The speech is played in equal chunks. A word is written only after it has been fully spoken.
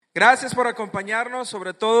Gracias por acompañarnos,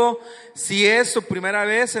 sobre todo si es su primera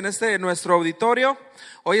vez en nuestro auditorio.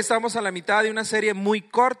 Hoy estamos a la mitad de una serie muy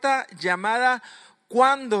corta llamada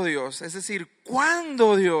Cuando Dios, es decir,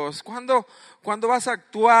 ¿cuándo Dios? ¿Cuándo vas a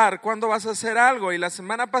actuar? ¿Cuándo vas a hacer algo? Y la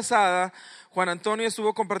semana pasada Juan Antonio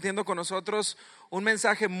estuvo compartiendo con nosotros un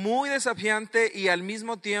mensaje muy desafiante y al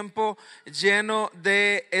mismo tiempo lleno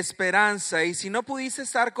de esperanza. Y si no pudiste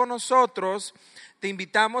estar con nosotros, te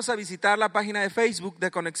invitamos a visitar la página de Facebook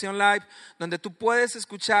de Conexión Live, donde tú puedes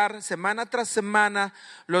escuchar semana tras semana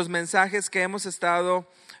los mensajes que hemos estado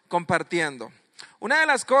compartiendo. Una de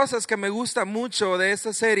las cosas que me gusta mucho de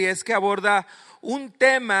esta serie es que aborda un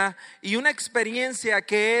tema y una experiencia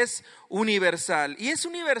que es universal. Y es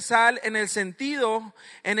universal en el sentido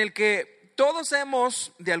en el que todos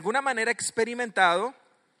hemos de alguna manera experimentado,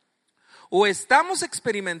 o estamos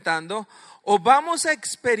experimentando, o vamos a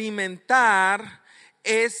experimentar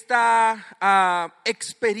esta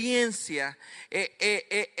experiencia,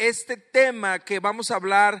 este tema que vamos a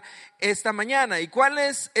hablar esta mañana. ¿Y cuál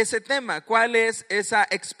es ese tema? ¿Cuál es esa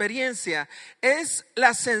experiencia? Es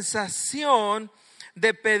la sensación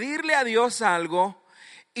de pedirle a Dios algo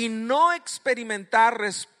y no experimentar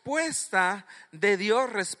respuesta de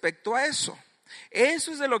Dios respecto a eso.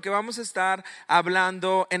 Eso es de lo que vamos a estar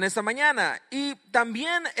hablando en esta mañana. Y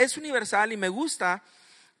también es universal y me gusta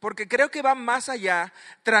porque creo que va más allá,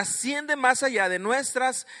 trasciende más allá de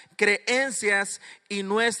nuestras creencias y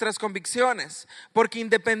nuestras convicciones. Porque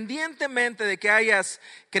independientemente de que hayas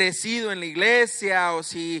crecido en la iglesia o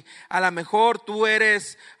si a lo mejor tú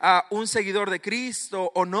eres un seguidor de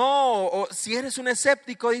Cristo o no, o si eres un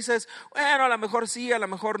escéptico, dices, bueno, a lo mejor sí, a lo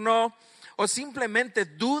mejor no, o simplemente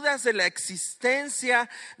dudas de la existencia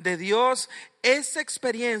de Dios, esa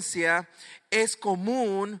experiencia es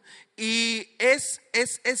común y es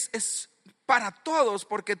para todos,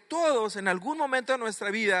 porque todos en algún momento de nuestra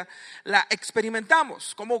vida la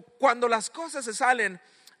experimentamos, como cuando las cosas se salen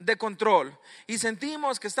de control y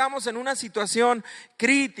sentimos que estamos en una situación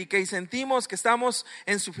crítica y sentimos que estamos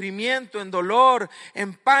en sufrimiento, en dolor,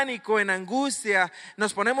 en pánico, en angustia,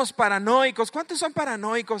 nos ponemos paranoicos. ¿Cuántos son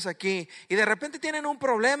paranoicos aquí? Y de repente tienen un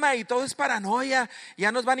problema y todo es paranoia,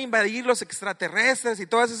 ya nos van a invadir los extraterrestres y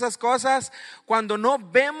todas esas cosas, cuando no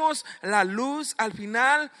vemos la luz al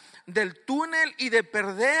final del túnel y de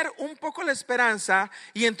perder un poco la esperanza,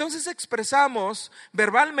 y entonces expresamos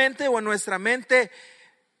verbalmente o en nuestra mente: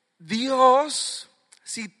 Dios,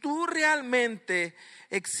 si tú realmente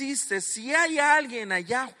existes, si hay alguien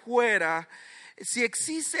allá afuera, si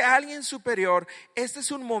existe alguien superior, este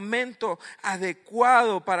es un momento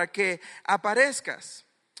adecuado para que aparezcas.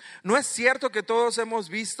 ¿No es cierto que todos hemos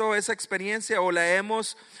visto esa experiencia o la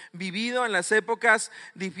hemos vivido en las épocas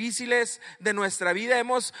difíciles de nuestra vida?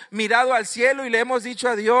 Hemos mirado al cielo y le hemos dicho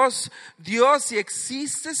a Dios: Dios, si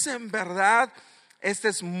existes en verdad, este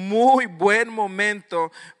es muy buen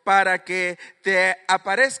momento para que te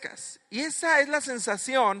aparezcas. Y esa es la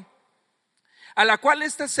sensación a la cual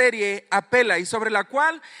esta serie apela y sobre la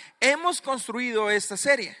cual hemos construido esta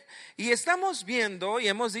serie. Y estamos viendo y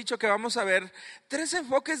hemos dicho que vamos a ver tres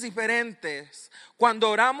enfoques diferentes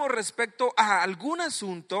cuando oramos respecto a algún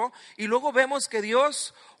asunto y luego vemos que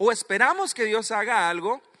Dios, o esperamos que Dios haga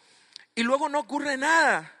algo y luego no ocurre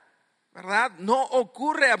nada, ¿verdad? No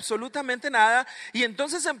ocurre absolutamente nada y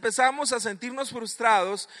entonces empezamos a sentirnos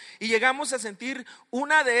frustrados y llegamos a sentir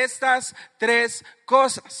una de estas tres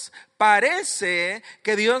cosas. Parece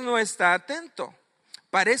que Dios no está atento.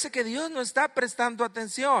 Parece que Dios no está prestando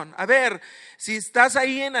atención. A ver, si estás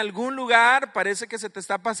ahí en algún lugar, parece que se te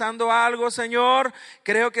está pasando algo, Señor.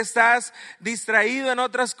 Creo que estás distraído en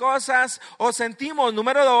otras cosas. O sentimos,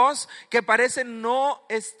 número dos, que parece no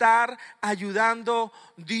estar ayudando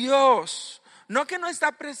Dios. No que no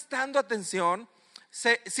está prestando atención,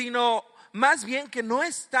 sino más bien que no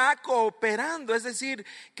está cooperando. Es decir,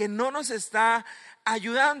 que no nos está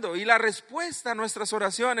ayudando. Y la respuesta a nuestras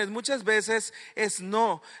oraciones muchas veces es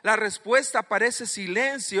no. La respuesta parece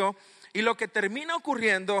silencio y lo que termina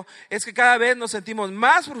ocurriendo es que cada vez nos sentimos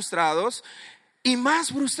más frustrados y más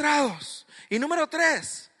frustrados. Y número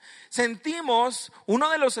tres, sentimos,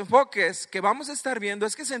 uno de los enfoques que vamos a estar viendo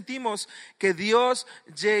es que sentimos que Dios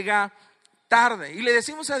llega tarde y le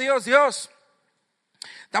decimos a Dios: Dios,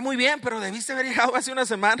 está muy bien, pero debiste haber llegado hace una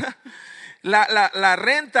semana. La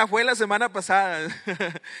renta fue la semana pasada.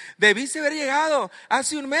 Debiste haber llegado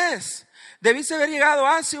hace un mes. Debiste haber llegado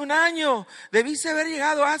hace un año. Debiste haber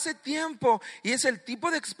llegado hace tiempo. Y es el tipo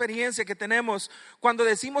de experiencia que tenemos cuando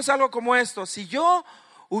decimos algo como esto: si yo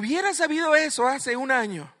hubiera sabido eso hace un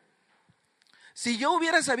año, Si yo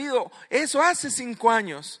hubiera sabido eso hace 5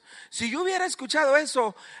 años, si yo hubiera escuchado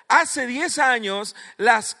eso hace 10 años,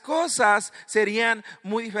 las cosas serían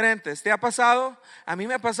muy diferentes. ¿Te ha pasado? A mí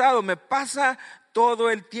me ha pasado, me pasa todo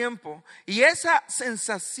el tiempo. Y esa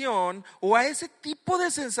sensación o a ese tipo de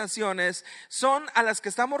sensaciones son a las que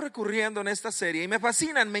estamos recurriendo en esta serie. Y me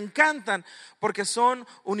fascinan, me encantan, porque son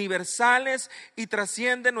universales y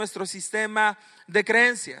trascienden nuestro sistema de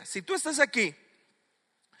creencias. Si tú estás aquí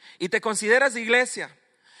y te consideras de iglesia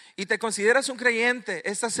y te consideras un creyente,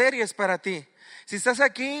 esta serie es para ti. Si estás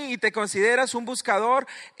aquí y te consideras un buscador,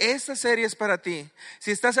 esta serie es para ti.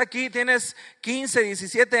 Si estás aquí, tienes 15,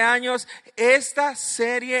 17 años, esta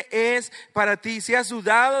serie es para ti. Si has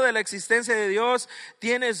dudado de la existencia de Dios,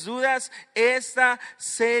 tienes dudas, esta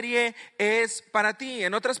serie es para ti.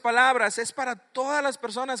 En otras palabras, es para todas las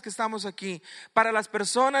personas que estamos aquí, para las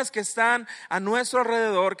personas que están a nuestro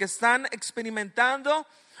alrededor, que están experimentando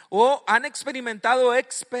o han experimentado o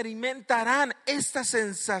experimentarán esta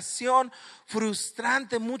sensación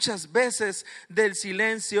frustrante muchas veces del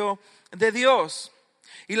silencio de Dios.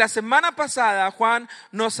 Y la semana pasada Juan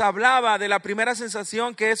nos hablaba de la primera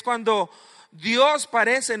sensación, que es cuando Dios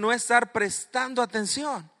parece no estar prestando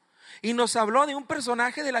atención. Y nos habló de un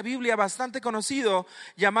personaje de la Biblia bastante conocido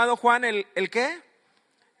llamado Juan ¿el qué?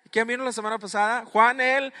 ¿Quién vino la semana pasada? Juan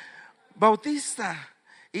el Bautista.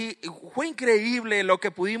 Y fue increíble lo que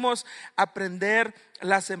pudimos aprender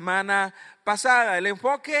la semana pasada. El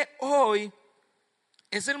enfoque hoy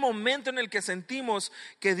es el momento en el que sentimos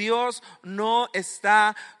que Dios no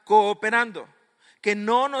está cooperando, que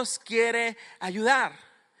no nos quiere ayudar.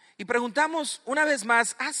 Y preguntamos una vez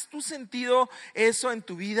más, ¿has tú sentido eso en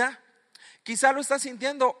tu vida? Quizá lo estás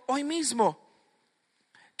sintiendo hoy mismo.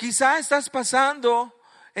 Quizá estás pasando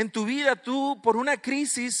en tu vida tú por una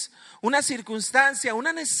crisis, una circunstancia,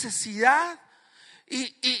 una necesidad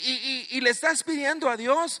y le estás pidiendo a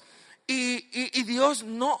Dios y Dios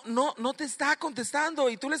no te está contestando,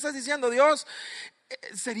 y tú le estás diciendo: Dios,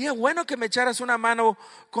 sería bueno que me echaras una mano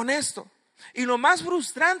con esto. Y lo más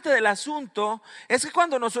frustrante del asunto es que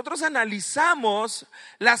cuando nosotros analizamos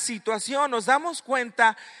la situación, nos damos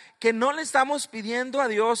cuenta que no le estamos pidiendo a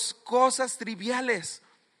Dios cosas triviales.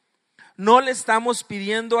 No le estamos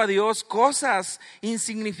pidiendo a Dios cosas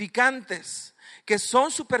insignificantes, que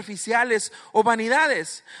son superficiales o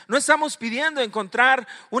vanidades. No estamos pidiendo encontrar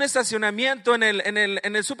un estacionamiento en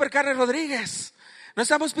el Supercarre Rodríguez. No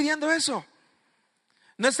estamos pidiendo eso.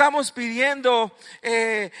 No estamos pidiendo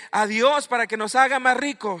a Dios para que nos haga más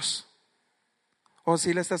ricos. ¿O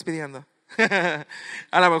sí le estás pidiendo?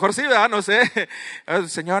 A lo mejor sí, ¿verdad? No sé.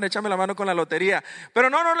 Señor, échame la mano con la lotería. Pero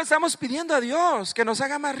no le estamos pidiendo a Dios que nos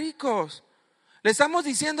haga más ricos. Le estamos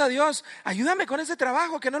diciendo a Dios: ayúdame con ese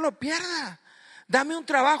trabajo, que no lo pierda. Dame un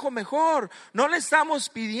trabajo mejor. No le estamos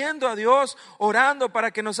pidiendo a Dios, orando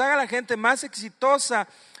para que nos haga la gente más exitosa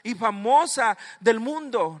y famosa del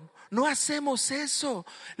mundo. No hacemos eso.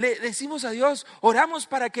 Le decimos a Dios, oramos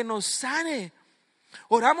para que nos sane.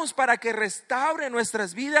 Oramos para que restaure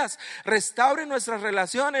nuestras vidas, restaure nuestras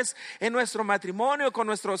relaciones en nuestro matrimonio, con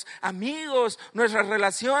nuestros amigos, nuestras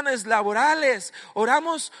relaciones laborales.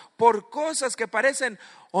 Oramos por cosas que parecen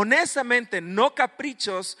honestamente no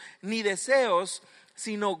caprichos ni deseos,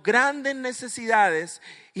 sino grandes necesidades,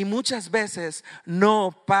 y muchas veces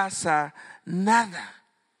no pasa nada.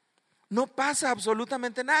 No pasa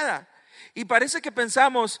absolutamente nada. Y parece que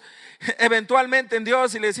pensamos eventualmente en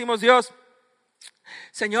Dios y le decimos: Dios,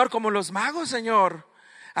 Señor, como los magos, Señor,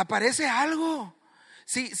 aparece algo.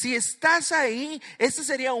 Si estás ahí, este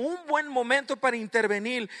sería un buen momento para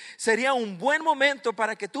intervenir. Sería un buen momento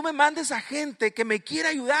para que tú me mandes a gente que me quiera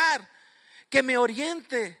ayudar, que me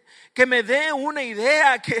oriente, que me dé una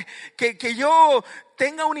idea, que yo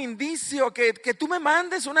tenga un indicio, que tú me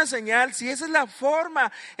mandes una señal, si esa es la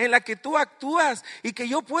forma en la que tú actúas, y que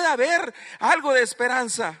yo pueda ver algo de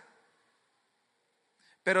esperanza.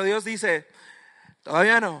 Pero Dios dice: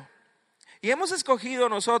 todavía no. Y hemos escogido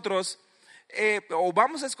nosotros, o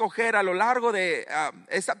vamos a escoger a lo largo de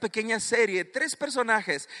esta pequeña serie, 3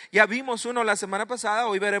 personajes. Ya vimos uno la semana pasada,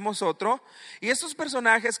 hoy veremos otro. Y estos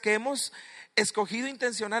personajes que hemos escogido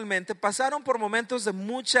intencionalmente pasaron por momentos de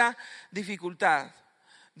mucha dificultad,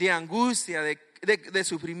 de angustia, de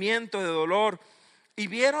sufrimiento, de dolor. Y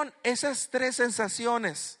vieron esas 3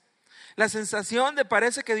 sensaciones. La sensación de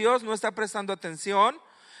parece que Dios no está prestando atención,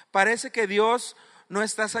 parece que Dios no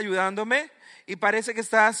estás ayudándome, y parece que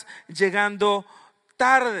estás llegando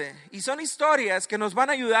tarde. Y son historias que nos van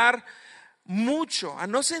a ayudar mucho a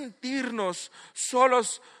no sentirnos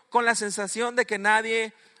solos con la sensación de que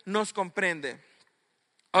nadie nos comprende.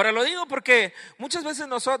 Ahora lo digo porque muchas veces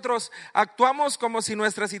nosotros actuamos como si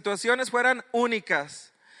nuestras situaciones fueran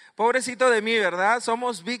únicas. Pobrecito de mí, ¿verdad?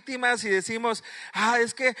 Somos víctimas y decimos,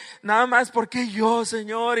 es que nada más porque yo,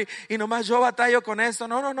 Señor, y nomás yo batallo con esto.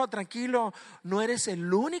 No, tranquilo, no eres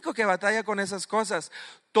el único que batalla con esas cosas.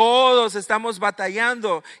 Todos estamos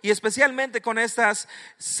batallando y especialmente con estas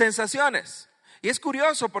sensaciones. Y es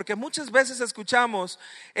curioso porque muchas veces escuchamos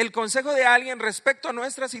el consejo de alguien respecto a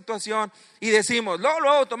nuestra situación y decimos, luego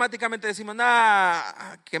automáticamente decimos,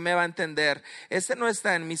 que me va a entender. Este no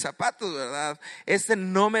está en mis zapatos, ¿verdad? Este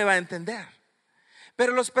no me va a entender.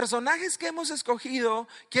 Pero los personajes que hemos escogido,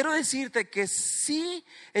 quiero decirte que sí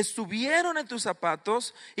estuvieron en tus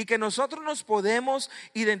zapatos y que nosotros nos podemos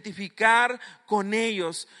identificar con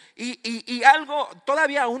ellos. Y algo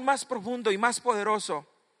todavía aún más profundo y más poderoso.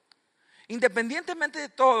 Independientemente de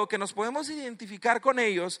todo, que nos podemos identificar con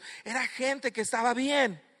ellos, era gente que estaba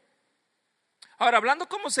bien. Ahora, hablando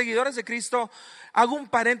como seguidores de Cristo, hago un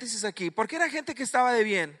paréntesis aquí. ¿Por qué era gente que estaba de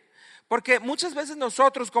bien? Porque muchas veces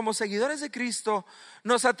nosotros como seguidores de Cristo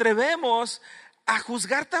nos atrevemos a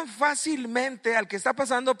juzgar tan fácilmente al que está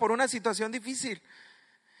pasando por una situación difícil.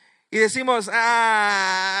 Y decimos,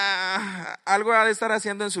 algo ha de estar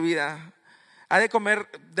haciendo en su vida. Ha de comer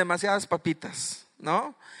demasiadas papitas,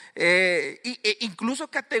 ¿no? Incluso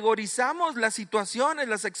categorizamos las situaciones,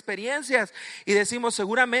 las experiencias y decimos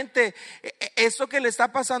seguramente esto que le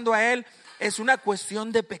está pasando a él es una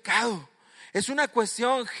cuestión de pecado, es una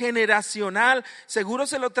cuestión generacional, seguro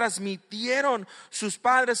se lo transmitieron sus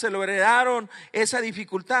padres, se lo heredaron esa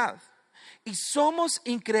dificultad. Y somos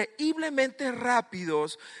increíblemente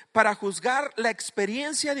rápidos para juzgar la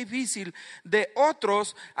experiencia difícil de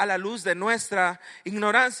otros a la luz de nuestra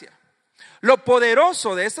ignorancia. Lo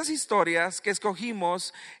poderoso de estas historias que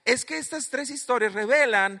escogimos es que estas tres historias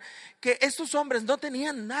revelan que estos hombres no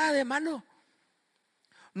tenían nada de malo.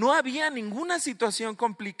 No había ninguna situación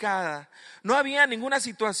complicada, no había ninguna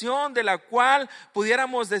situación de la cual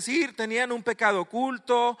pudiéramos decir tenían un pecado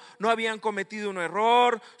oculto, no habían cometido un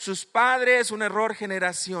error, sus padres, un error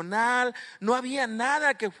generacional, no había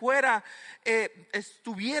nada que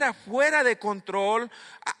estuviera fuera de control,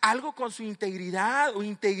 algo con su integridad o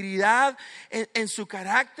integridad en su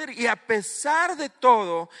carácter, y a pesar de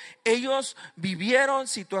todo, ellos vivieron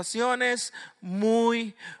situaciones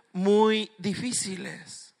muy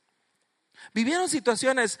difíciles. Vivieron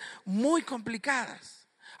situaciones muy complicadas.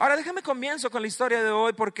 Ahora déjame comienzo con la historia de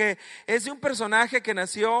hoy porque es de un personaje que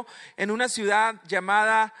nació en una ciudad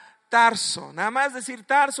llamada Tarso. Nada más decir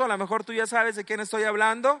Tarso, a lo mejor tú ya sabes de quién estoy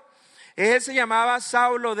hablando. Él se llamaba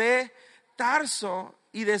Saulo de Tarso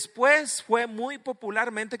y después fue muy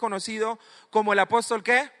popularmente conocido como el apóstol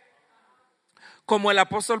 ¿qué? Como el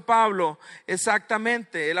apóstol Pablo,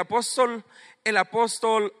 exactamente, el apóstol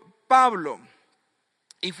Pablo.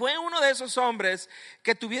 Y fue uno de esos hombres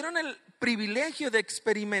que tuvieron el privilegio de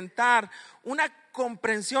experimentar una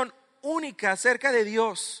comprensión única acerca de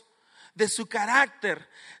Dios, de su carácter,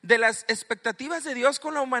 de las expectativas de Dios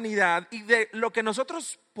con la humanidad y de lo que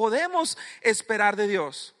nosotros podemos esperar de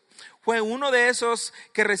Dios. Fue uno de esos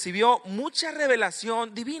que recibió mucha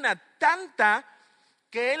revelación divina, tanta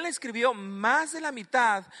que él escribió más de la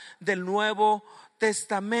mitad del Nuevo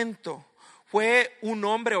Testamento. Fue un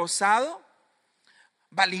hombre osado,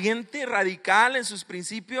 valiente, radical en sus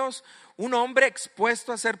principios, un hombre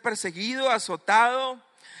expuesto a ser perseguido, azotado,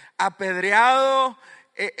 apedreado.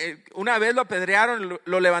 Una vez lo apedrearon,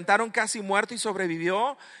 lo levantaron casi muerto y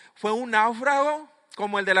sobrevivió. Fue un náufrago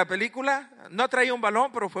como el de la película, no traía un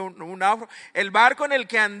balón, pero fue un náufrago. El barco en el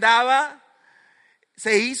que andaba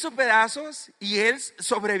se hizo pedazos y él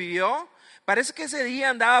sobrevivió. Parece que ese día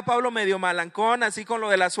andaba Pablo medio malancón, así con lo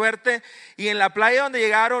de la suerte, y en la playa donde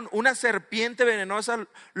llegaron una serpiente venenosa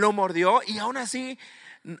lo mordió y aún así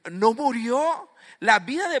no murió. La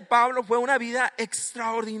vida de Pablo fue una vida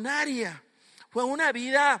extraordinaria, fue una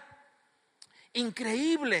vida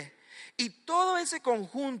increíble, y todo ese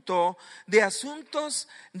conjunto de asuntos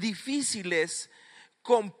difíciles,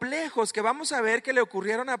 complejos que vamos a ver que le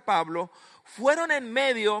ocurrieron a Pablo, fueron en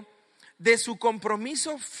medio de su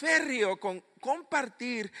compromiso férreo con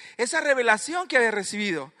compartir esa revelación que había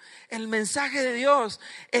recibido, el mensaje de Dios,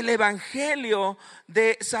 el evangelio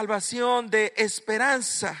de salvación, de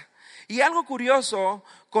esperanza. Y algo curioso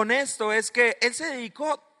con esto es que él se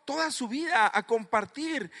dedicó toda su vida a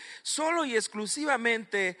compartir solo y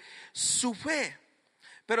exclusivamente su fe.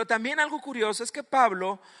 Pero también algo curioso es que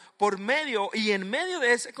Pablo, por medio y en medio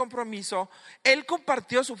de ese compromiso, él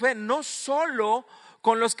compartió su fe no solo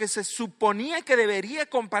con los que se suponía que debería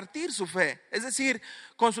compartir su fe, es decir,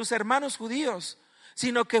 con sus hermanos judíos,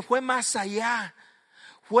 sino que fue más allá.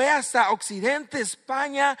 fue hasta Occidente,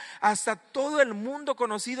 España, hasta todo el mundo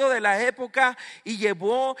conocido de la época, y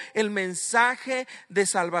llevó el mensaje de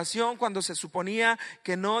salvación cuando se suponía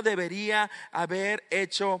que no debería haber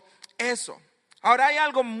hecho eso. Ahora hay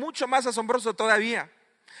algo mucho más asombroso todavía.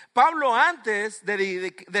 Pablo, antes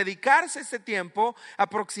de dedicarse este tiempo,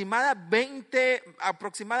 aproximadamente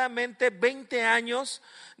 20 años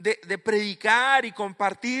de predicar y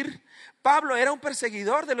compartir, Pablo era un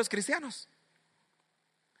perseguidor de los cristianos.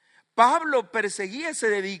 Pablo perseguía, se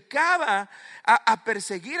dedicaba a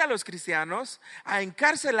perseguir a los cristianos, a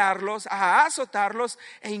encarcelarlos, a azotarlos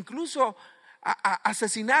e incluso a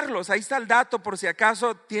asesinarlos. Ahí está el dato por si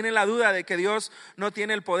acaso tienen la duda de que Dios no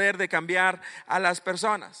tiene el poder de cambiar a las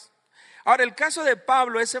personas. Ahora, el caso de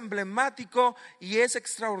Pablo es emblemático y es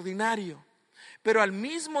extraordinario, pero al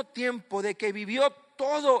mismo tiempo de que vivió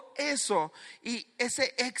todo eso y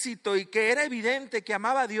ese éxito, y que era evidente que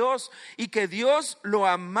amaba a Dios y que Dios lo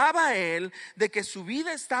amaba a él, de que su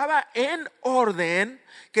vida estaba en orden,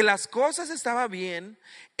 que las cosas estaban bien,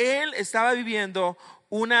 él estaba viviendo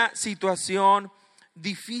una situación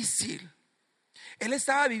difícil. Él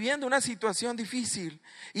estaba viviendo una situación difícil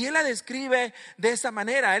y él la describe de esta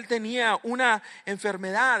manera. Él tenía una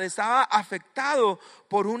enfermedad, estaba afectado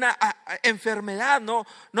por una enfermedad.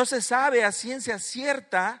 No se sabe a ciencia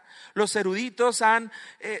cierta. Los eruditos han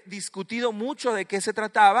discutido mucho de qué se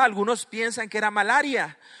trataba. Algunos piensan que era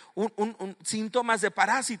malaria, síntomas de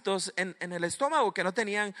parásitos en el estómago que no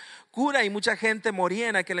tenían cura, y mucha gente moría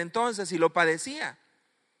en aquel entonces y lo padecía.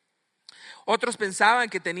 Otros pensaban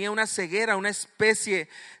que tenía una ceguera, una especie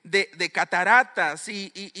de cataratas,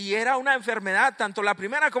 y era una enfermedad, tanto la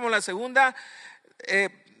primera como la segunda,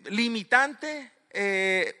 limitante,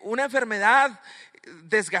 una enfermedad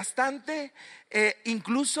desgastante,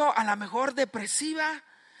 incluso a lo mejor depresiva,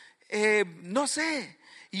 no sé.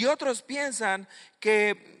 Y otros piensan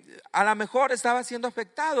que a lo mejor estaba siendo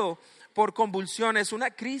afectado por convulsiones, una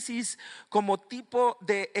crisis como tipo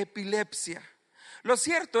de epilepsia. Lo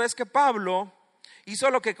cierto es que Pablo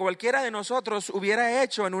hizo lo que cualquiera de nosotros hubiera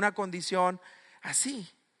hecho en una condición así.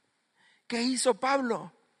 ¿Qué hizo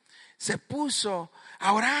Pablo? Se puso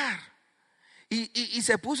a orar y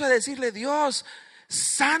se puso a decirle: Dios,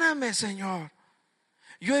 sáname, Señor.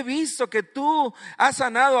 Yo he visto que tú has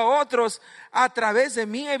sanado a otros a través de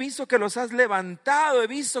mí, he visto que los has levantado, he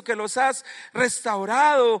visto que los has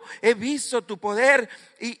restaurado, he visto tu poder.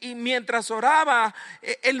 Y mientras oraba,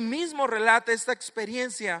 él mismo relata esta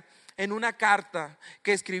experiencia en una carta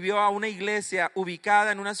que escribió a una iglesia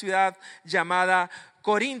ubicada en una ciudad llamada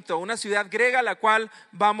Corinto, una ciudad griega, la cual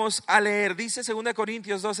vamos a leer. Dice 2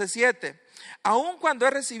 Corintios 12:7: aun cuando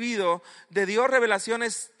he recibido de Dios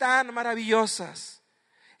revelaciones tan maravillosas.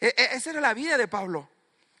 Esa era la vida de Pablo.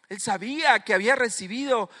 Él sabía que había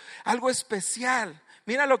recibido algo especial.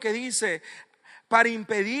 Mira lo que dice: para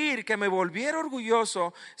impedir que me volviera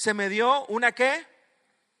orgulloso, se me dio una ¿qué?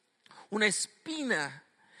 Una espina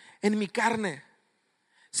en mi carne.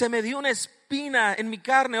 Se me dio una espina en mi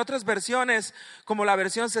carne. Otras versiones, como la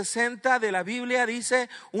versión 60 de la Biblia, dice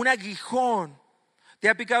un aguijón. ¿Te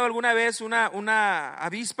ha picado alguna vez una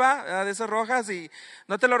avispa de esas rojas? Y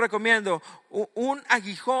no te lo recomiendo. Un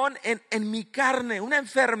aguijón en mi carne, una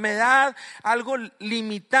enfermedad, algo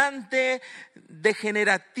limitante,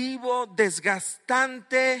 degenerativo,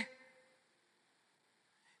 desgastante.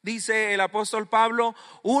 Dice el apóstol Pablo: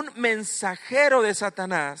 un mensajero de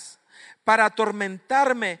Satanás para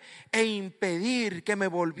atormentarme e impedir que me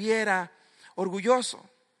volviera orgulloso.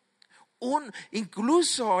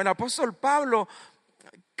 Incluso el apóstol Pablo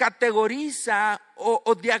categoriza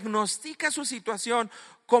o diagnostica su situación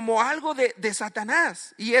como algo de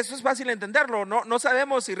Satanás, y eso es fácil entenderlo. No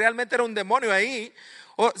sabemos si realmente era un demonio ahí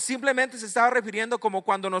o simplemente se estaba refiriendo como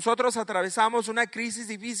cuando nosotros atravesamos una crisis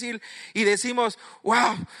difícil y decimos: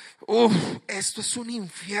 wow, esto es un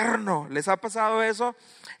infierno. ¿Les ha pasado eso?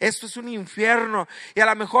 Esto es un infierno. Y a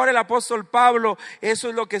lo mejor el apóstol Pablo eso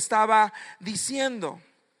es lo que estaba diciendo.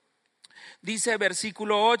 Dice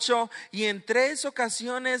versículo 8: y en 3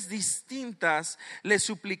 ocasiones distintas le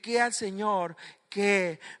supliqué al Señor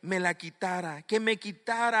que me la quitara, que me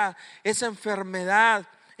quitara esa enfermedad,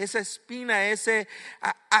 esa espina, ese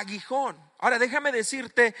aguijón. Ahora déjame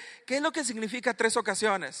decirte qué es lo que significa 3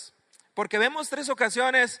 ocasiones, porque vemos 3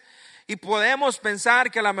 ocasiones y podemos pensar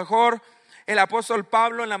que a lo mejor el apóstol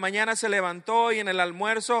Pablo en la mañana se levantó y en el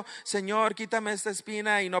almuerzo: Señor, quítame esta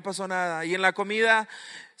espina, y no pasó nada. Y en la comida,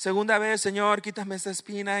 segunda vez: Señor, quítame esta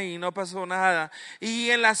espina, y no pasó nada. Y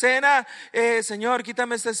en la cena, Señor,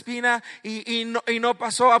 quítame esta espina, y no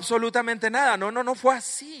pasó absolutamente nada. No fue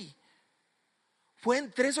así. fue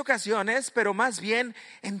en 3 ocasiones, pero más bien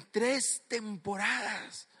en 3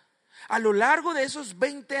 temporadas. A lo largo de esos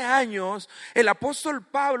 20 años, el apóstol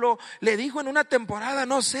Pablo le dijo en una temporada,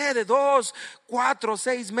 no sé, de 2, 4,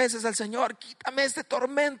 6 meses al Señor: quítame este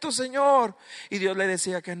tormento, Señor. Y Dios le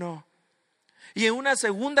decía que no. Y en una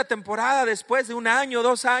segunda temporada, después de 1 año,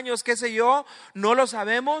 2 años, qué sé yo, no lo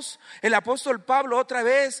sabemos, el apóstol Pablo otra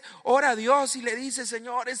vez ora a Dios y le dice: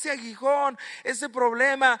 Señor, ese aguijón, ese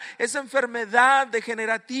problema, esa enfermedad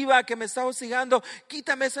degenerativa que me está hostigando,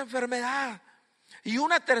 quítame esa enfermedad. Y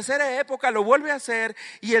una tercera época lo vuelve a hacer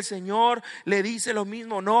y el Señor le dice lo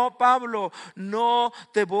mismo: no, Pablo, no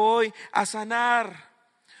te voy a sanar.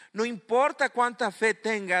 No importa cuánta fe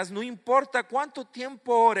tengas, no importa cuánto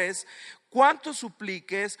tiempo ores, cuánto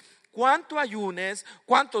supliques, cuánto ayunes,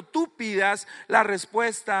 cuánto tú pidas, la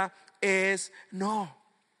respuesta es no.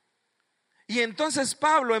 Y entonces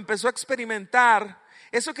Pablo empezó a experimentar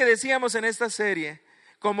eso que decíamos en esta serie,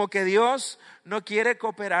 como que Dios no quiere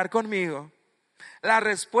cooperar conmigo. La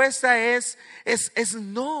respuesta es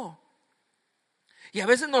no. Y a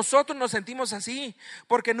veces nosotros nos sentimos así,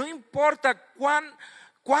 porque no importa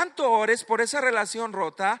cuánto ores por esa relación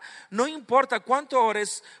rota, no importa cuánto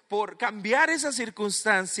ores por cambiar esa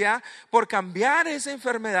circunstancia, por cambiar esa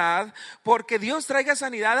enfermedad, porque Dios traiga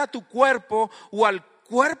sanidad a tu cuerpo o al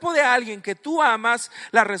cuerpo de alguien que tú amas,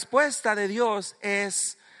 la respuesta de Dios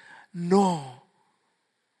es no.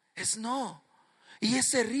 Es no. Y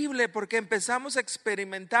es terrible porque empezamos a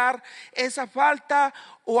experimentar esa falta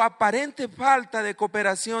o aparente falta de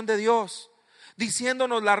cooperación de Dios,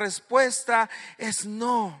 diciéndonos la respuesta es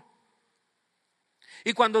no.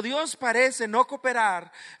 Y cuando Dios parece no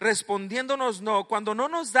cooperar, respondiéndonos no, cuando no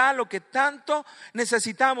nos da lo que tanto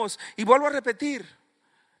necesitamos, y vuelvo a repetir,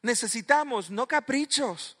 necesitamos no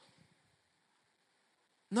caprichos,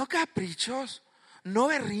 no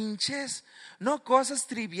berrinches, no cosas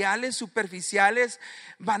triviales, superficiales,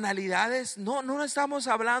 banalidades. No estamos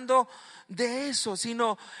hablando de eso,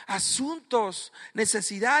 sino asuntos,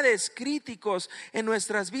 necesidades críticos en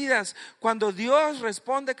nuestras vidas. Cuando Dios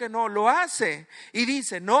responde que no, lo hace y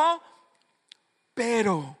dice no,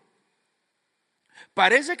 pero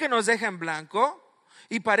parece que nos deja en blanco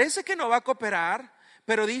y parece que no va a cooperar,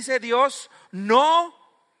 pero dice Dios no,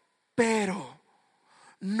 pero.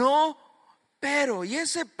 Y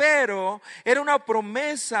ese pero era una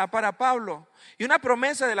promesa para Pablo, y una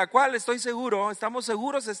promesa de la cual estamos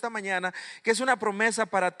seguros esta mañana que es una promesa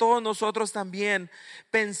para todos nosotros también,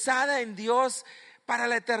 pensada en Dios para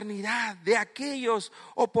la eternidad, de aquellos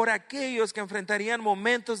o por aquellos que enfrentarían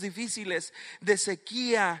momentos difíciles de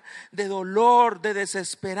sequía, de dolor, de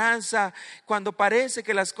desesperanza, cuando parece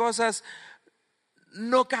que las cosas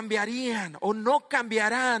no cambiarían o no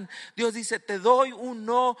cambiarán. Dios dice: te doy un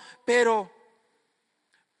no, pero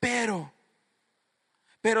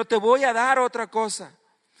te voy a dar otra cosa.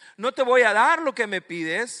 No te voy a dar lo que me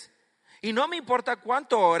pides y no me importa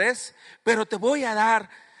cuánto ores, pero te voy a dar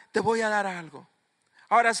algo.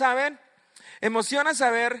 Ahora, ¿saben? Emociona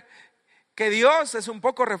saber que Dios, es un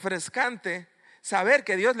poco refrescante saber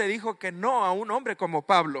que Dios le dijo que no a un hombre como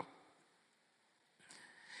Pablo.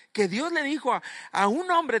 Que Dios le dijo a un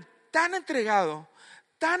hombre tan entregado,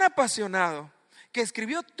 tan apasionado, que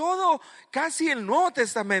escribió todo, casi el Nuevo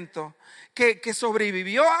Testamento, que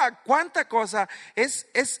sobrevivió a cuánta cosa.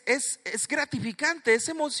 Es gratificante, es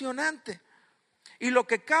emocionante. Y lo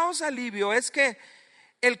que causa alivio es que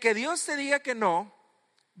el que Dios te diga que no,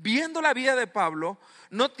 viendo la vida de Pablo,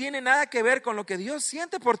 no tiene nada que ver con lo que Dios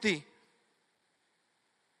siente por ti.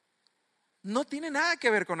 No tiene nada que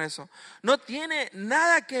ver con eso. No tiene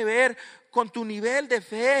nada que ver con tu nivel de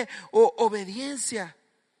fe o obediencia.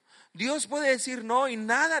 Dios puede decir no y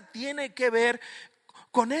nada tiene que ver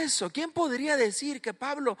con eso. ¿Quién podría decir que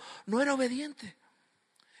Pablo no era obediente?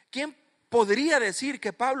 ¿Quién podría decir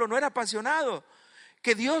que Pablo no era apasionado?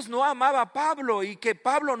 Que Dios no amaba a Pablo y que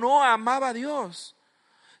Pablo no amaba a Dios.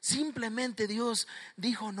 Simplemente Dios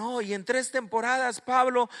dijo no, y en 3 temporadas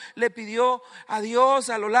Pablo le pidió a Dios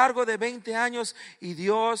a lo largo de 20 años y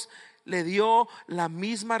Dios le dio la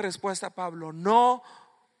misma respuesta a Pablo: no,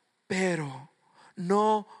 pero.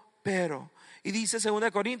 Y dice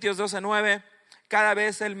 2 Corintios 12:9, cada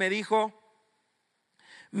vez Él me dijo: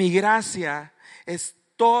 mi gracia es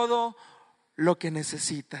todo lo que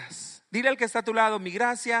necesitas. Dile al que está a tu lado: mi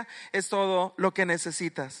gracia es todo lo que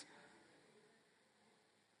necesitas.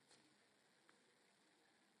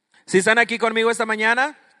 ¿Sí están aquí conmigo esta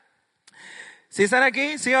mañana? ¿Sí están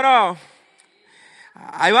aquí? ¿Sí o no?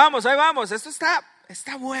 Ahí vamos. Esto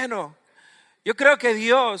está bueno. Yo creo que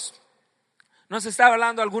Dios nos está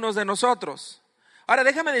hablando a algunos de nosotros. Ahora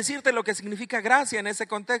déjame decirte lo que significa gracia en ese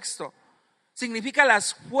contexto. Significa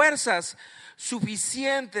las fuerzas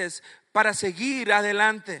suficientes para seguir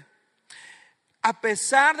adelante, a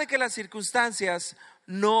pesar de que las circunstancias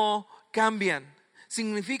no cambian.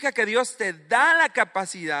 Significa que Dios te da la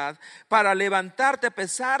capacidad para levantarte a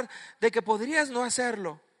pesar de que podrías no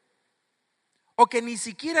hacerlo, o que ni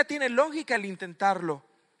siquiera tiene lógica el intentarlo.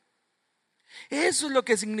 Eso es lo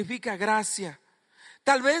que significa gracia.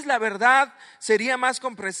 Tal vez la verdad sería más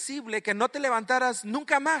comprensible que no te levantaras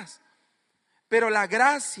nunca más. Pero la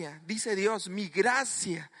gracia, dice Dios, mi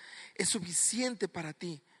gracia es suficiente para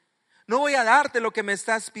ti. No voy a darte lo que me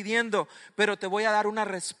estás pidiendo, pero te voy a dar una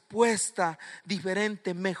respuesta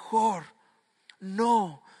diferente, mejor.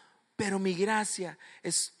 No, pero mi gracia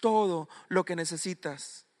es todo lo que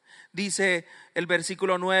necesitas. Dice el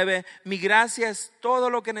versículo 9, mi gracia es todo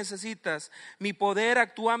lo que necesitas. Mi poder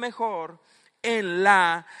actúa mejor en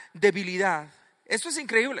la debilidad. Esto es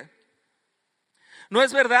increíble. ¿No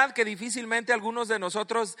es verdad que difícilmente algunos de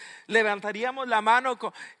nosotros levantaríamos la mano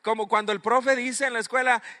como cuando el profe dice en la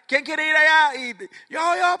escuela, ¿quién quiere ir allá? Y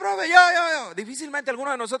yo, profe, yo. Difícilmente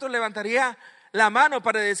alguno de nosotros levantaría la mano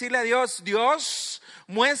para decirle a Dios, Dios,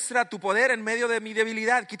 muestra tu poder en medio de mi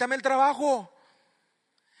debilidad. Quítame el trabajo,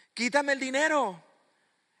 quítame el dinero.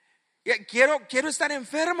 Quiero estar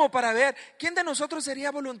enfermo para ver. ¿Quién de nosotros sería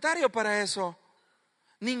voluntario para eso?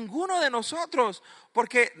 Ninguno de nosotros,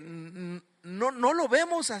 porque no lo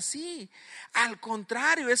vemos así. Al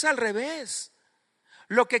contrario, es al revés.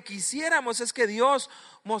 Lo que quisiéramos es que Dios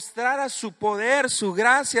mostrara su poder, su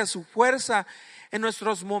gracia, su fuerza en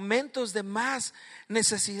nuestros momentos de más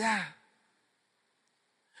necesidad.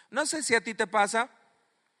 No sé si a ti te pasa.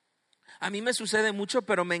 A mí me sucede mucho,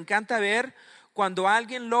 pero me encanta ver cuando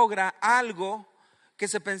alguien logra algo que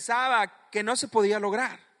se pensaba que no se podía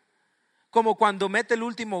lograr. Como cuando mete el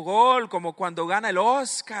último gol, como cuando gana el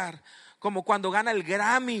Oscar, como cuando gana el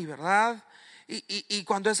Grammy, ¿verdad? Y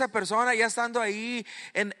cuando esa persona ya estando ahí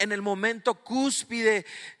en el momento cúspide,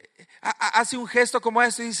 hace un gesto como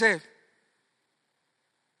este y dice,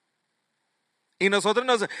 y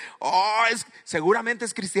nosotros seguramente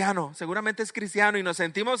es cristiano y nos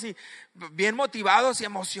sentimos bien motivados y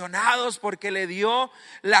emocionados porque le dio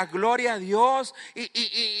la gloria a Dios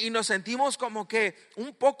y nos sentimos como que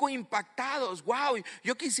un poco impactados. Wow,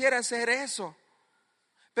 yo quisiera hacer eso.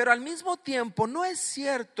 Pero al mismo tiempo no es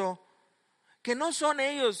cierto que no son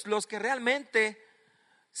ellos los que realmente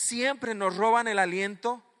siempre nos roban el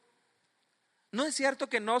aliento. No es cierto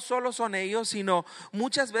que no solo son ellos, sino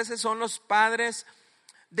muchas veces son los padres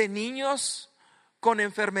de niños con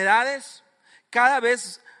enfermedades cada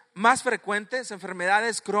vez más frecuentes,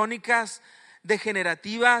 enfermedades crónicas,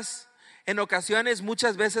 degenerativas, en ocasiones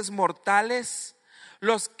muchas veces mortales,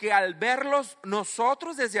 los que al verlos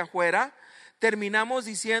nosotros desde afuera terminamos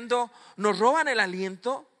diciendo, nos roban el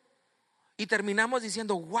aliento y terminamos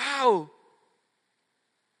diciendo, wow,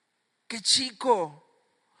 qué chico.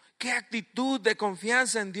 Qué actitud de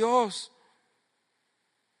confianza en Dios.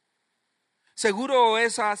 Seguro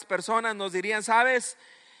esas personas nos dirían, sabes,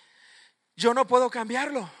 yo no puedo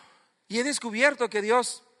cambiarlo. Y he descubierto que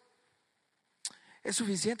Dios es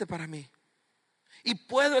suficiente para mí. Y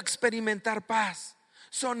puedo experimentar paz.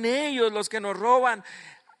 Son ellos los que nos roban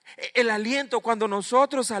el aliento cuando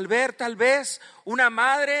nosotros al ver tal vez una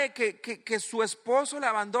madre que su esposo la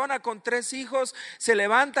abandona con 3 hijos, se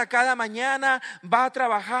levanta cada mañana, va a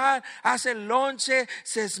trabajar, hace el lonche,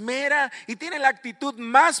 se esmera y tiene la actitud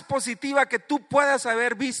más positiva que tú puedas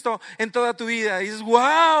haber visto en toda tu vida. Y dices,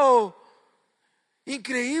 wow,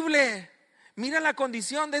 increíble. Mira la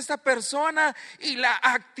condición de esta persona y la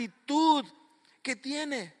actitud que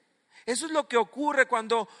tiene. Eso es lo que ocurre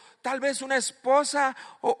cuando tal vez una esposa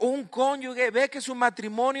o un cónyuge ve que su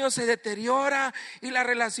matrimonio se deteriora y la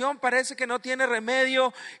relación parece que no tiene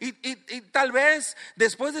remedio y tal vez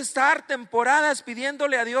después de estar temporadas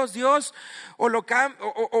pidiéndole a Dios, Dios,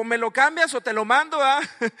 o me lo cambias o te lo mando,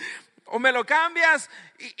 o me lo cambias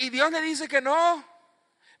y Dios le dice que no,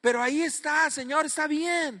 pero ahí está, Señor, está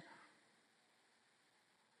bien,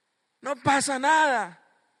 no pasa nada,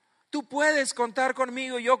 tú puedes contar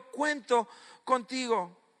conmigo, yo cuento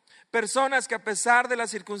contigo. Personas que a pesar de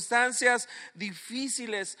las circunstancias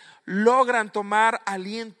difíciles logran tomar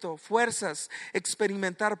aliento, fuerzas,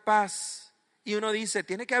 experimentar paz. Y uno dice,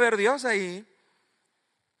 tiene que haber Dios ahí.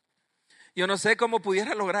 Yo no sé cómo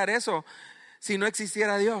pudiera lograr eso si no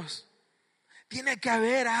existiera Dios. Tiene que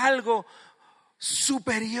haber algo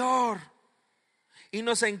superior. Y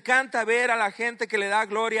nos encanta ver a la gente que le da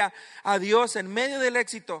gloria a Dios en medio del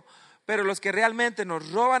éxito, pero los que realmente nos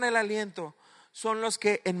roban el aliento son los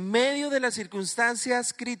que en medio de las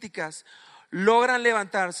circunstancias críticas logran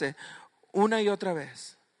levantarse una y otra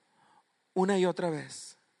vez, una y otra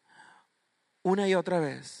vez, una y otra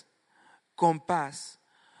vez, con paz,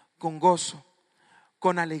 con gozo,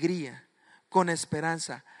 con alegría, con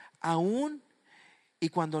esperanza, aún y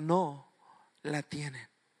cuando no la tienen.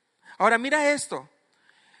 Ahora mira esto.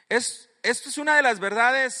 Esto es una de las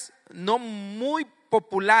verdades no muy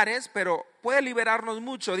populares, pero puede liberarnos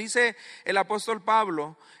mucho. Dice el apóstol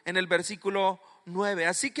Pablo en el versículo 9.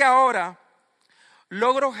 Así que ahora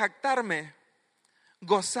logro jactarme,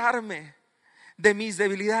 gozarme de mis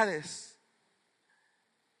debilidades.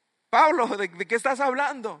 Pablo, ¿de qué estás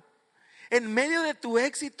hablando? En medio de tu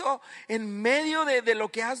éxito, en medio de lo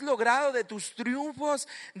que has logrado, de tus triunfos,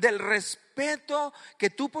 del respeto que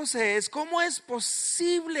tú posees, ¿cómo es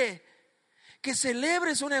posible que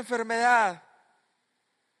celebres una enfermedad?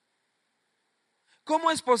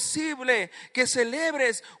 ¿Cómo es posible que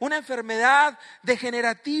celebres una enfermedad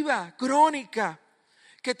degenerativa, crónica,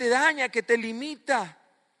 que te daña, que te limita?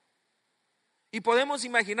 Y podemos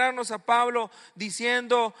imaginarnos a Pablo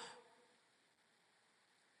diciendo: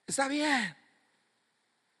 está bien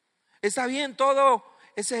todo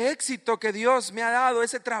ese éxito que Dios me ha dado,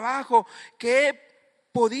 ese trabajo que he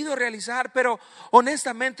podido realizar, pero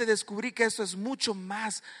honestamente descubrí que esto es mucho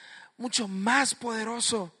más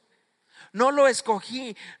poderoso. No lo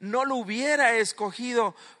escogí, no lo hubiera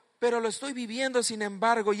escogido, pero lo estoy viviendo sin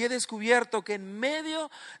embargo, y he descubierto que en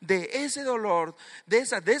medio de ese dolor, de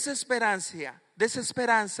esa desesperanza,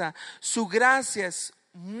 su gracia es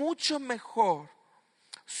mucho mejor.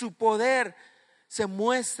 Su poder se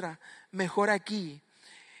muestra mejor aquí,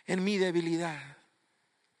 en mi debilidad.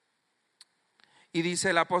 Y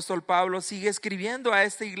dice el apóstol Pablo, sigue escribiendo a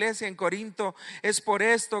esta iglesia en Corinto: es por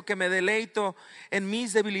esto que me deleito en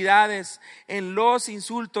mis debilidades, en los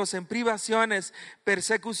insultos, en privaciones,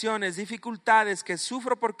 persecuciones, dificultades que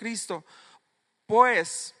sufro por Cristo.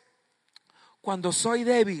 Pues cuando soy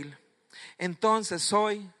débil, entonces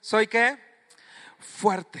 ¿soy qué?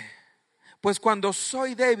 Fuerte. Pues cuando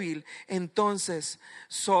soy débil, entonces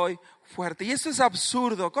soy fuerte. Y esto es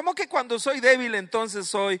absurdo. ¿Cómo que cuando soy débil, entonces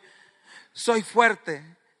soy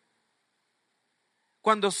fuerte?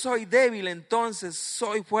 Cuando soy débil, entonces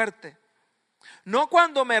soy fuerte. No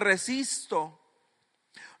cuando me resisto.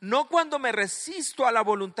 No cuando me resisto a la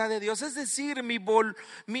voluntad de Dios. Es decir,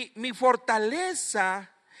 mi fortaleza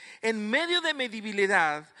en medio de mi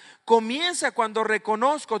debilidad comienza cuando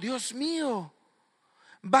reconozco: Dios mío,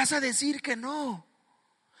 vas a decir que no,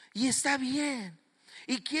 y está bien,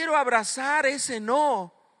 y quiero abrazar ese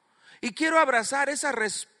no, y quiero abrazar esa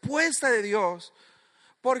respuesta de Dios,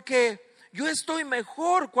 porque yo estoy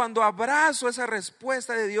mejor cuando abrazo esa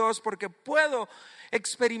respuesta de Dios, porque puedo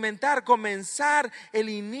experimentar, comenzar el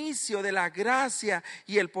inicio de la gracia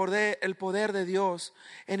y el poder de Dios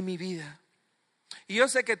en mi vida. Y yo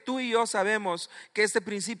sé que tú y yo sabemos que este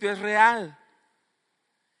principio es real,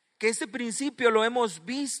 que este principio lo hemos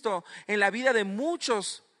visto en la vida de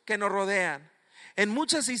muchos que nos rodean, en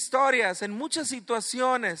muchas historias, en muchas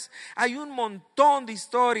situaciones. Hay un montón de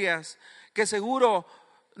historias que seguro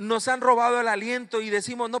nos han robado el aliento y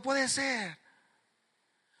decimos: no puede ser.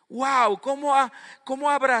 Wow, cómo ha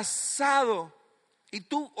abrazado. Y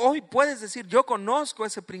tú hoy puedes decir: yo conozco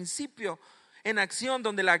ese principio en acción,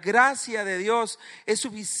 donde la gracia de Dios es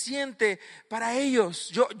suficiente para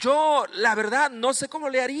ellos. Yo la verdad no sé cómo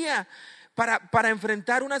le haría para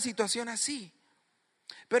enfrentar una situación así,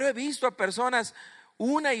 pero he visto a personas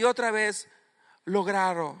una y otra vez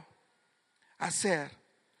lograron hacer.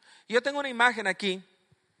 Yo tengo una imagen aquí.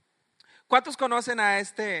 ¿Cuántos conocen a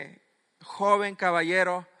este joven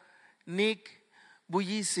caballero, Nick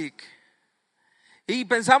Vujicic? Y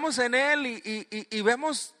pensamos en él y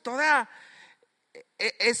vemos toda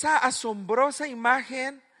esa asombrosa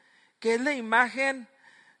imagen, que es la imagen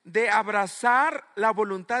de abrazar la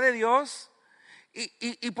voluntad de Dios,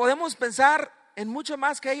 y podemos pensar en mucho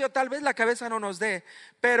más que ello. Tal vez la cabeza no nos dé,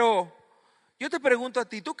 pero yo te pregunto a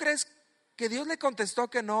ti: ¿tú crees que Dios le contestó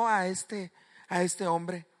que no a este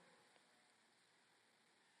hombre?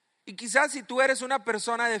 Y quizás si tú eres una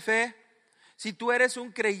persona de fe, si tú eres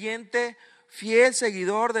un creyente fiel,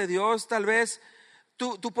 seguidor de Dios, tal vez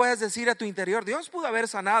tú puedes decir a tu interior: Dios pudo haber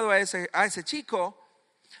sanado a ese chico.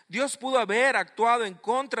 Dios pudo haber actuado en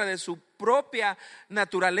contra de su propia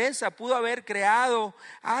naturaleza, pudo haber creado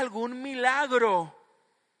algún milagro,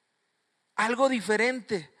 algo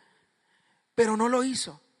diferente, pero no lo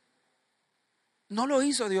hizo. No lo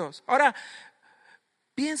hizo Dios. Ahora,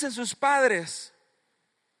 piensa en sus padres.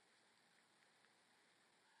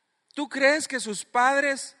 ¿Tú crees que sus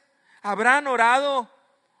padres habrán orado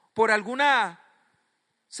por alguna: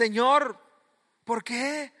 Señor, ¿por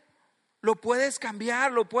qué? Lo puedes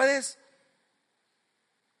cambiar, lo puedes?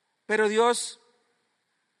 Pero Dios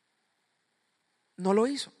no lo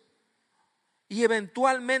hizo. Y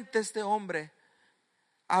eventualmente este hombre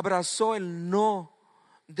abrazó el no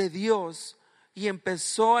de Dios y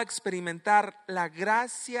empezó a experimentar la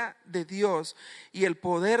gracia de Dios y el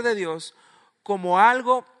poder de Dios como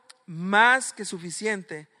algo más que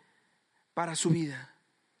suficiente para su vida.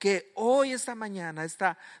 Que hoy, esta mañana,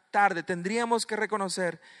 esta tarde, tendríamos que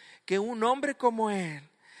reconocer que un hombre como él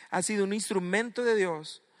ha sido un instrumento de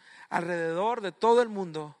Dios alrededor de todo el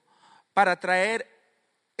mundo para traer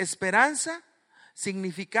esperanza,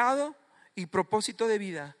 significado y propósito de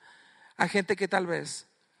vida a gente que tal vez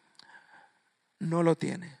no lo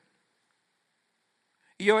tiene.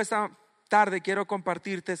 Y yo esta tarde quiero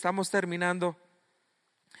compartirte, estamos terminando,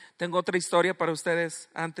 tengo otra historia para ustedes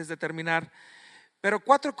antes de terminar, pero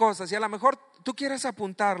 4 cosas, y a lo mejor tú quieres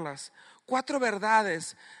apuntarlas, 4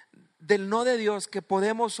 verdades del no de Dios que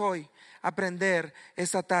podemos hoy aprender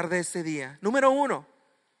esta tarde, este día. Número 1,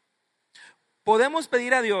 podemos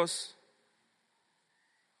pedir a Dios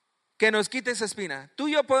que nos quite esa espina. Tú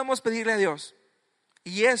y yo podemos pedirle a Dios,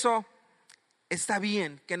 y eso está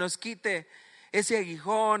bien, que nos quite ese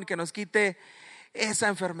aguijón, que nos quite esa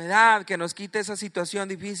enfermedad, que nos quite esa situación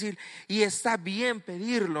difícil, y está bien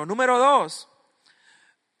pedirlo. Número 2,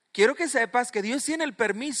 quiero que sepas que Dios tiene el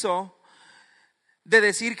permiso de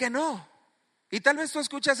decir que no. Y tal vez tú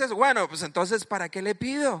escuchas eso, bueno, pues entonces ¿para qué le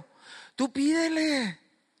pido? Tú pídele.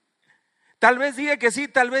 Tal vez diga que sí,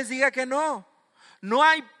 tal vez diga que no. No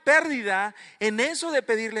hay pérdida en eso de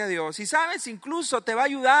pedirle a Dios. Y sabes, incluso te va a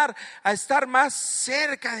ayudar a estar más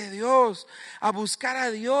cerca de Dios, a buscar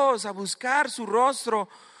a Dios, a buscar su rostro,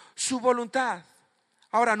 su voluntad.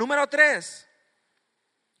 Ahora, número 3,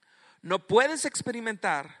 no puedes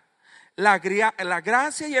experimentar la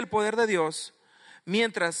gracia y el poder de Dios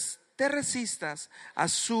mientras te resistas a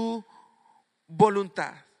su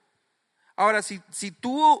voluntad. Ahora, si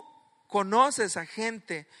tú conoces a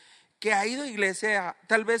gente que ha ido a iglesia,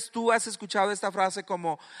 tal vez tú has escuchado esta frase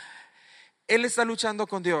como: él está luchando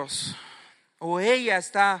con Dios, o ella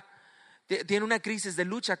tiene una crisis de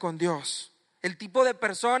lucha con Dios. El tipo de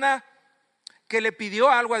persona que le pidió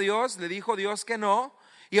algo a Dios, le dijo Dios que no,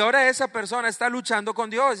 y ahora esa persona está luchando con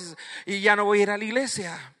Dios, y ya no voy a ir a la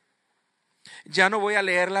iglesia, ya no voy a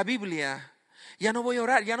leer la Biblia, ya no voy a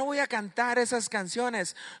orar, ya no voy a cantar esas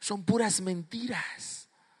canciones, son puras mentiras.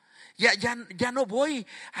 Ya no voy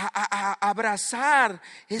a abrazar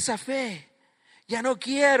esa fe, ya no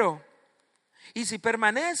quiero. Y si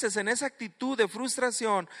permaneces en esa actitud de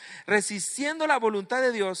frustración, resistiendo la voluntad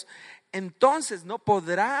de Dios, entonces no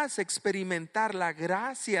podrás experimentar la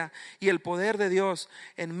gracia y el poder de Dios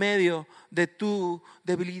en medio de tu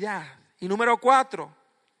debilidad. Y número 4,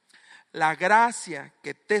 la gracia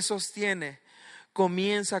que te sostiene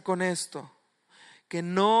comienza con esto: que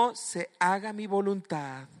no se haga mi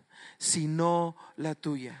voluntad sino la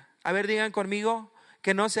tuya. A ver, digan conmigo: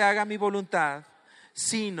 que no se haga mi voluntad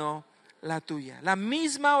sino la tuya. La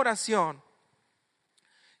misma oración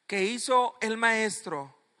que hizo el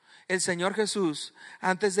maestro, el Señor Jesús,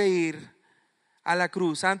 antes de ir a la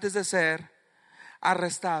cruz, antes de ser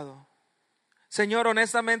arrestado. Señor,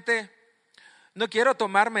 honestamente no quiero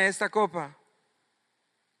tomarme esta copa.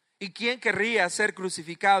 ¿Y quién querría ser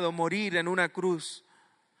crucificado, morir en una cruz?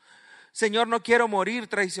 Señor, no quiero morir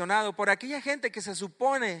traicionado por aquella gente que se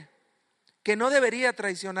supone que no debería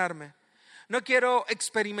traicionarme. No quiero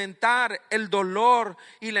experimentar el dolor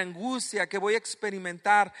y la angustia que voy a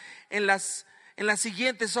experimentar en las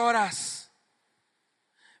siguientes horas.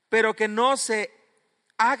 Pero que no se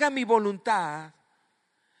haga mi voluntad,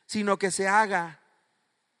 sino que se haga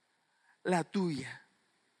la tuya.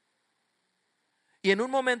 Y en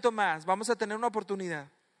un momento más vamos a tener una oportunidad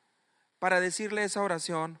para decirle esa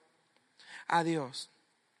oración a Dios.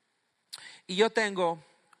 Y yo tengo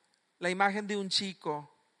la imagen de un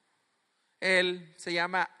chico, él se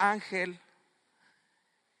llama Ángel,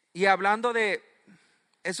 y hablando de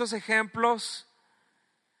esos ejemplos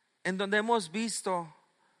en donde hemos visto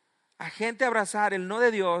a gente abrazar el no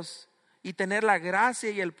de Dios y tener la gracia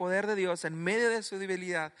y el poder de Dios en medio de su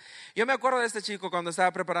debilidad. Yo me acuerdo de este chico cuando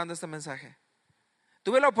estaba preparando este mensaje.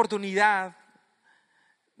 Tuve la oportunidad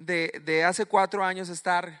de hace 4 años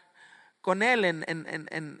estar con él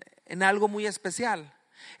en algo muy especial.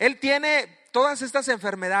 Él tiene todas estas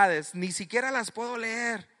enfermedades, ni siquiera las puedo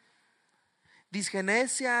leer: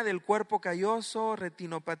 disgenesia del cuerpo calloso,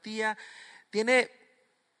 retinopatía, tiene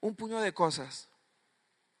un puño de cosas.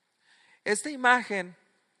 Esta imagen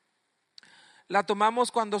la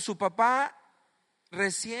tomamos cuando su papá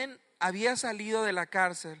recién había salido de la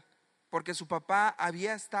cárcel, porque su papá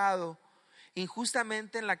había estado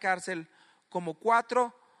injustamente en la cárcel como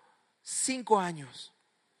 4 5 años.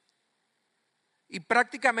 Y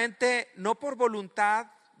prácticamente no por voluntad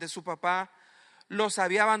de su papá, los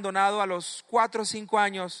había abandonado a los 4 o 5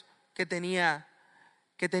 años que tenía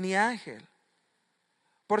Ángel,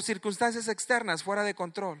 por circunstancias externas fuera de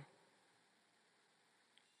control.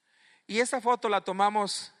 Y esta foto la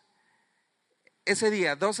tomamos ese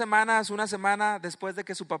día, 2 semanas, 1 semana después de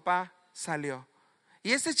que su papá salió.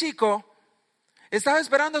 Y este chico estaba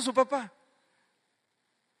esperando a su papá,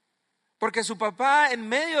 porque su papá, en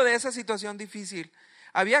medio de esa situación difícil,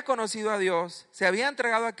 había conocido a Dios, se había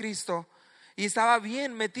entregado a Cristo y estaba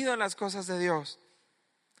bien metido en las cosas de Dios.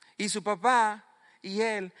 Y su papá y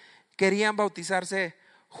él querían bautizarse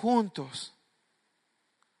juntos.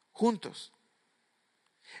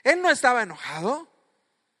 Él no estaba enojado.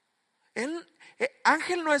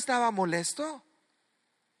 Ángel no estaba molesto.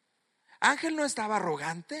 Ángel no estaba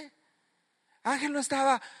arrogante. Ángel no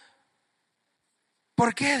estaba,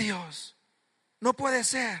 ¿por qué, Dios? No puede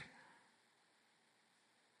ser.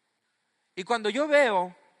 Y cuando yo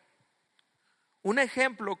veo un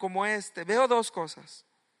ejemplo como este, veo 2 cosas.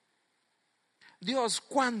 Dios,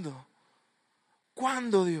 ¿cuándo?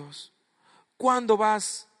 ¿Cuándo, Dios? ¿Cuándo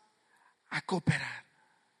vas a cooperar?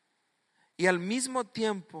 Y al mismo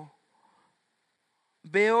tiempo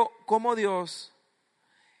veo cómo Dios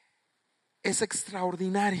es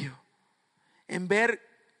extraordinario en ver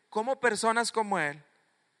cómo personas como Él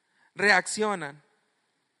reaccionan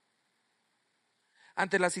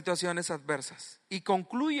ante las situaciones adversas. Y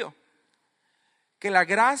concluyo que la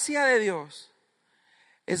gracia de Dios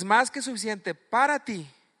es más que suficiente para ti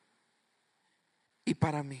y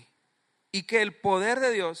para mí. Y que el poder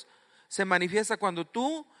de Dios se manifiesta cuando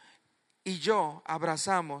tú y yo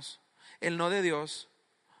abrazamos el no de Dios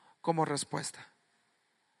como respuesta.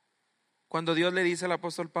 Cuando Dios le dice al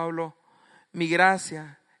apóstol Pablo, mi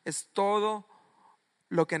gracia es todo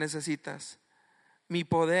lo que necesitas. Mi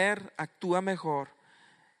poder actúa mejor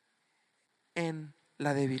en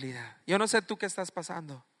la debilidad. Yo no sé tú qué estás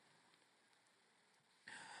pasando.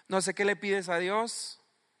 No sé qué le pides a Dios,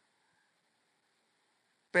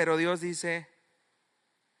 pero Dios dice,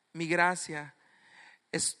 mi gracia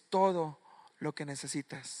es todo lo que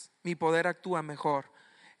necesitas. Mi poder actúa mejor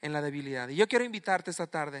en la debilidad. Y yo quiero invitarte esta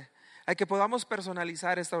tarde a que podamos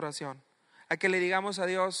personalizar esta oración, a que le digamos a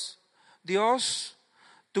Dios, Dios,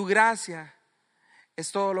 tu gracia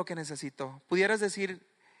es todo lo que necesito. ¿Pudieras decir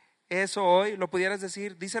eso hoy? ¿Lo pudieras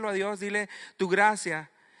decir? Díselo a Dios, dile, tu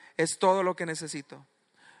gracia es todo lo que necesito.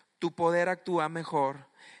 Tu poder actúa mejor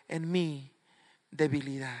en mi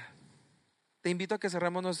debilidad. Te invito a que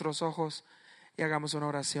cerremos nuestros ojos y hagamos una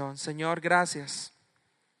oración. Señor, gracias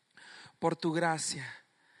por tu gracia.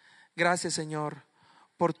 Gracias, Señor,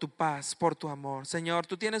 por tu paz, por tu amor. Señor,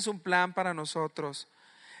 tú tienes un plan para nosotros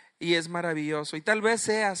y es maravilloso. Y tal vez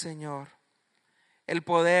sea, Señor, el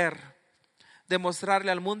poder de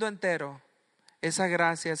mostrarle al mundo entero esa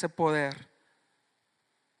gracia, ese poder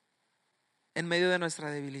en medio de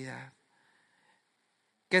nuestra debilidad.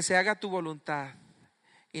 Que se haga tu voluntad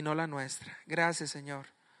y no la nuestra. Gracias, Señor.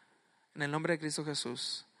 En el nombre de Cristo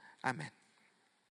Jesús. Amén.